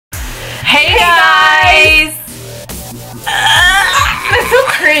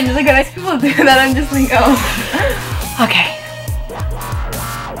fine. Just like when I see people do that, I'm just like, oh. Okay.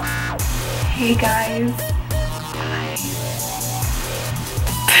 Hey guys.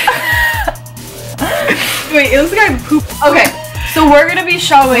 Wait, it looks like I poop. Okay, so we're gonna be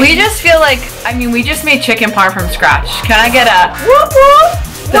showing. We just feel like, I mean, we just made chicken parm from scratch. Can I get a whoop whoop?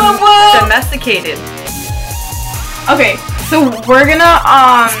 Whoop whoop. domesticated? Okay, so we're gonna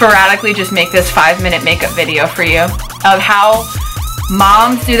sporadically just make this 5-minute makeup video for you of how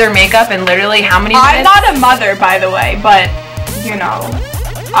moms do their makeup and literally how many minutes. I'm not a mother, by the way, but you know,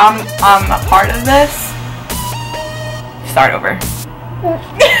 I'm a part of this. Start over.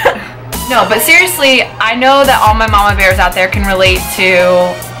 No, but seriously, I know that all my mama bears out there can relate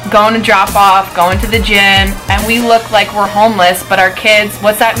to going to drop off, going to the gym, and we look like we're homeless, but our kids,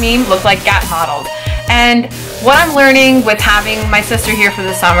 what's that meme? Look like Gap models. And what I'm learning with having my sister here for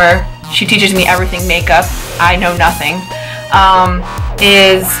the summer, she teaches me everything makeup, I know nothing,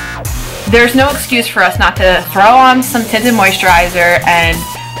 is there's no excuse for us not to throw on some tinted moisturizer and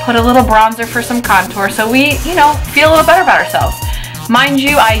put a little bronzer for some contour so we, you know, feel a little better about ourselves. Mind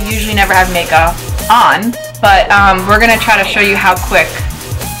you, I usually never have makeup on, but we're gonna try to show you how quick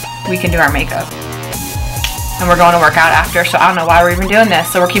we can do our makeup. And we're going to work out after, so I don't know why we're even doing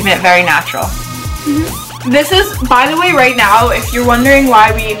this, so we're keeping it very natural. This is, by the way, right now, if you're wondering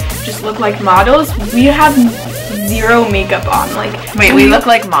why we just look like models, we have zero makeup on. Like, wait, we look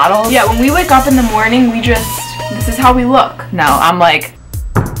like models? Yeah, when we wake up in the morning, this is how we look. No, I'm like...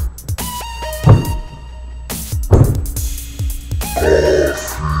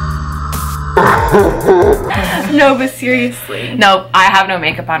 No, but seriously. No, I have no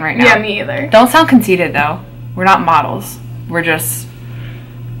makeup on right now. Yeah, me either. Don't sound conceited though. We're not models. We're just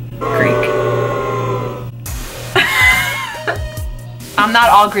Greek. I'm not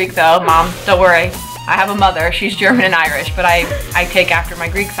all Greek though, Mom. Don't worry. I have a mother. She's German and Irish, but I take after my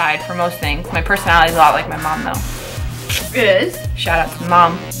Greek side for most things. My personality is a lot like my mom though. It is? Shout out to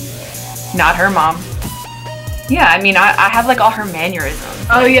Mom. Not her mom. Yeah, I mean, I have like all her mannerisms.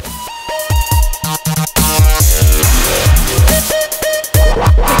 Oh yeah.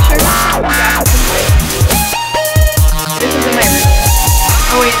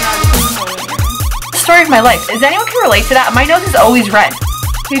 Story of my life. Is anyone can relate to that? My nose is always red.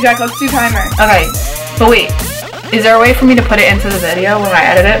 Hey Jack, let's do timer. Okay, but wait. Is there a way for me to put it into the video when I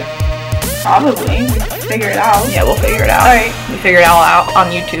edit it? Probably. We'll figure it out. Yeah, we'll figure it out. Alright. We figure it all out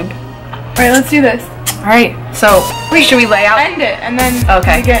on YouTube. Alright, let's do this. Alright, so wait, should we lay out? End it and then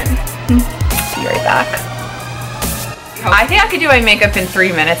okay. Begin. Be right back. I think I could do my makeup in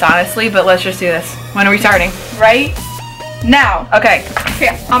 3 minutes, honestly, but let's just do this. When are we starting? Right now. Okay.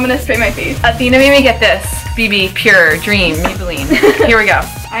 Okay, I'm gonna spray my face. Athena made me get this. BB Pure Dream Maybelline. Here we go.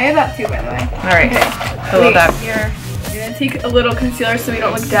 I have that too, by the way. Alright. Okay. Wait, that. Here. You're gonna take a little concealer so we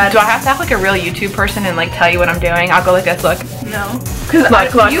don't look dead. Do I have to act like a real YouTube person and like tell you what I'm doing? I'll go like this, look. No. Because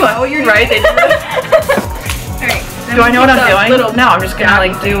you know what you're right? doing. Alright. Do I know what I'm doing? No, I'm just gonna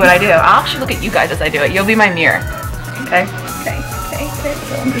like do what I do. I'll actually look at you guys as I do it. You'll be my mirror. Okay? Okay. So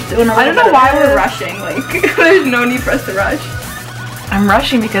I'm just doing a little I don't know why we're rushing. Like, there's no need for us to rush. I'm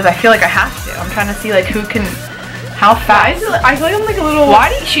rushing because I feel like I have to. I'm trying to see like who can, how fast. I feel like I'm like a little. Why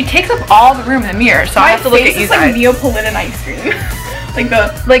do you, she takes up all the room in the mirror? So I have to look at you guys. Like Neapolitan ice cream.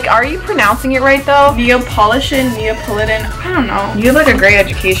 Like, are you pronouncing it right though? Neapolitan, Neapolitan. I don't know. You have like a great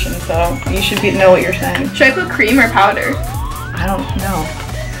education, so you should know what you're saying. Should I put cream or powder? I don't know.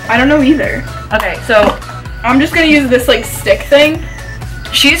 I don't know either. Okay, so I'm just gonna use this like stick thing.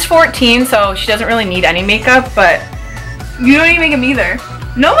 She's 14, so she doesn't really need any makeup, but you don't need makeup either.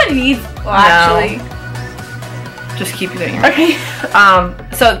 No one needs. Well, actually, just keep doing it. Okay.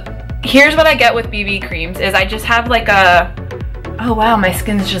 So here's what I get with BB creams: is I just have like a, oh wow, my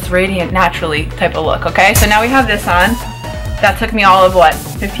skin's just radiant naturally type of look. Okay, so now we have this on. That took me all of what,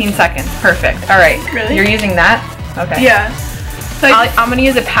 15 seconds. Perfect. All right. Really? You're using that? Okay. Yeah. So I'm gonna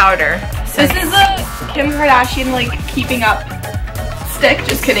use a powder. This is a Kim Kardashian like keeping up stick.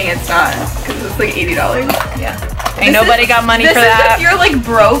 Just kidding, it's not, because it's like $80. Yeah. Ain't nobody got money for that. If you're like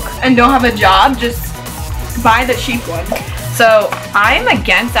broke and don't have a job, just buy the cheap one. So I'm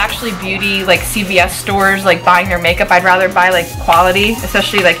against actually beauty like CVS stores like buying their makeup. I'd rather buy like quality,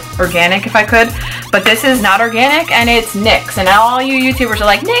 especially like organic if I could. But this is not organic and it's NYX. And all you YouTubers are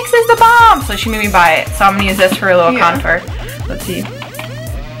like, NYX is the bomb. So she made me buy it. So I'm gonna use this for a little contour. Let's see.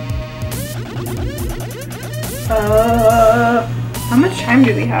 How much time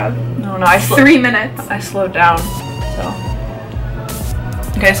do we have? No, 3 minutes. I slowed down. So.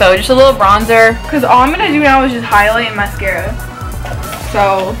 Okay, so just a little bronzer. Because all I'm gonna do now is just highlight and mascara.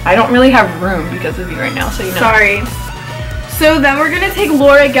 So I don't really have room because of you right now, so you know. Sorry. So then we're gonna take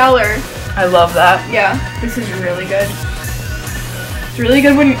Laura Geller. I love that. Yeah, this is really good. It's really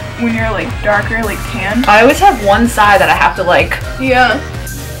good when you're like darker, like tan. I always have one side that I have to like. Yeah.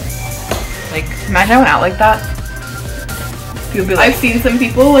 Like, imagine I went out like that. You'll be like, I've seen some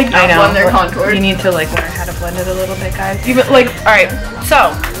people like not blend their contour. You need to like learn how to blend it a little bit, guys. Even like, all right.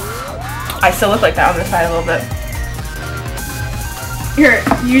 So I still look like that on this side a little bit. Here,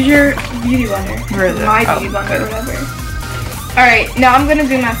 use your beauty blender. Where is it? My beauty blender or whatever. Alright, now I'm gonna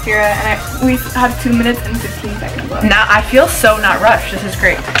do mascara and we have 2 minutes and 15 seconds left. Now I feel so not rushed. This is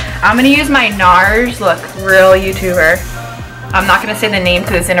great. I'm gonna use my NARS. Look, real YouTuber. I'm not gonna say the name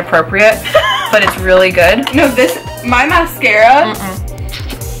because it's inappropriate, but it's really good. No, my mascara.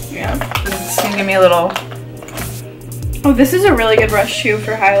 Yeah. This is gonna give me a little. Oh, this is a really good brush too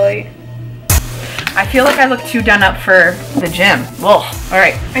for highlight. I feel like I look too done up for the gym. Whoa. All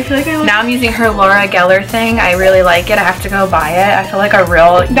right. I feel like now I'm using her Laura Geller thing. I really like it. I have to go buy it. I feel like I'm a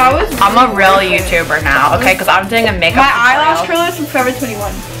real YouTuber now, okay? Because I'm doing a makeup tutorial. Eyelash curler is from Forever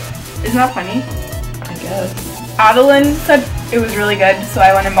 21. Isn't that funny? I guess. Adeline said it was really good, so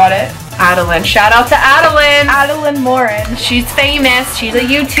I went and bought it. Adeline. Shout out to Adeline. Adeline Morin. She's famous. She's a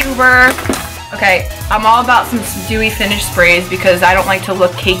YouTuber. Okay, I'm all about some dewy finish sprays because I don't like to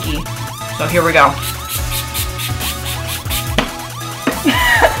look cakey. So here we go.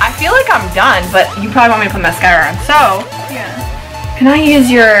 I feel like I'm done, but you probably want me to put mascara on. So, yeah. Can I use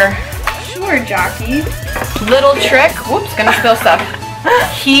your... Sure, Jackie. Little trick. Whoops, gonna spill stuff.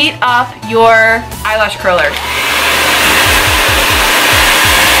 Heat up your eyelash curler.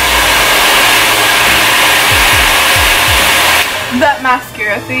 That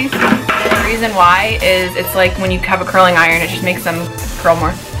mascara face. The reason why is it's like when you have a curling iron, it just makes them curl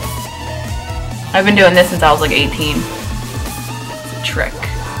more. I've been doing this since I was like 18. It's a trick.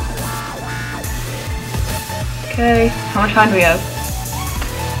 Okay, how much time do we have?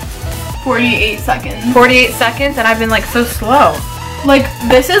 48 seconds. 48 seconds, and I've been like so slow. Like,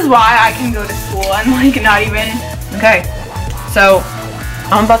 this is why I can go to school and like not even. Okay, so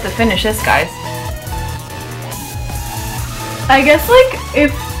I'm about to finish this, guys. I guess like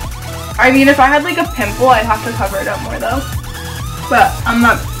if I had like a pimple, I'd have to cover it up more though. But I'm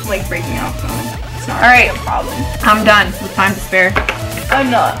not like breaking out, so it's not really a problem. I'm done with time to spare. I'm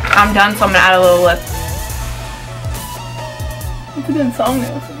not. I'm done, so I'm gonna add a little lip. It's a good song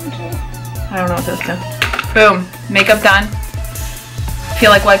though. I don't know what this is. Boom, makeup done. Feel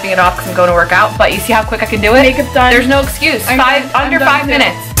like wiping it off because I'm going to work out, but you see how quick I can do it? Makeup done. There's no excuse. Under 5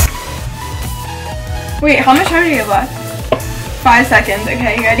 minutes. Wait, how much time do you have left? 5 seconds.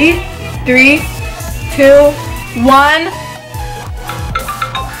 Okay, you ready? 3, 2, 1.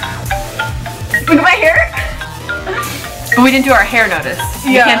 Look at my hair. But we didn't do our hair notice.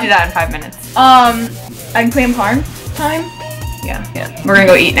 Yeah. We can't do that in 5 minutes. I'm playing Parm time. Yeah. We're gonna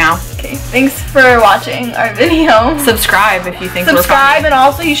go eat now. Okay. Thanks for watching our video. Subscribe if you think we're funny. Subscribe, and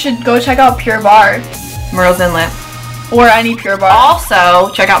also you should go check out Pure Bar. Merle's Inlet. Or any Pure Bar.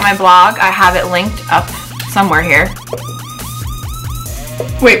 Also, check out my blog. I have it linked up somewhere here.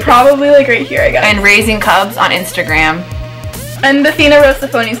 Wait, probably like right here, I guess. And Raising Cubs on Instagram. And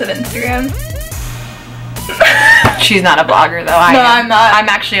athinarosesifonios on Instagram. She's not a blogger though. No, I'm not. I'm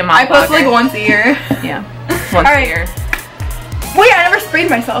actually a mom I post blogger. like once a year. Yeah. Once a year. Wait, I never sprayed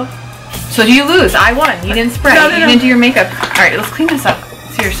myself. So you lose. I won. You didn't spray. No. You didn't do your makeup. Alright, let's clean this up.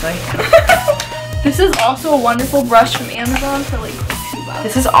 Seriously. This is also a wonderful brush from Amazon for like $2.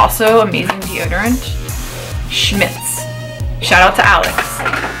 This is also amazing deodorant. Schmitz. Shout out to Alex.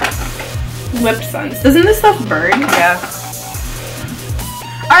 Lip Sense. Doesn't this stuff burn? Yeah.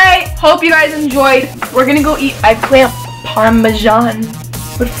 Alright, hope you guys enjoyed. We're gonna go eat eggplant parmesan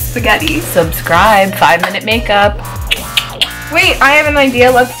with spaghetti. Subscribe. 5-minute makeup. Wait, I have an idea.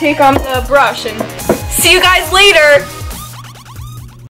 Let's take on the brush and see you guys later.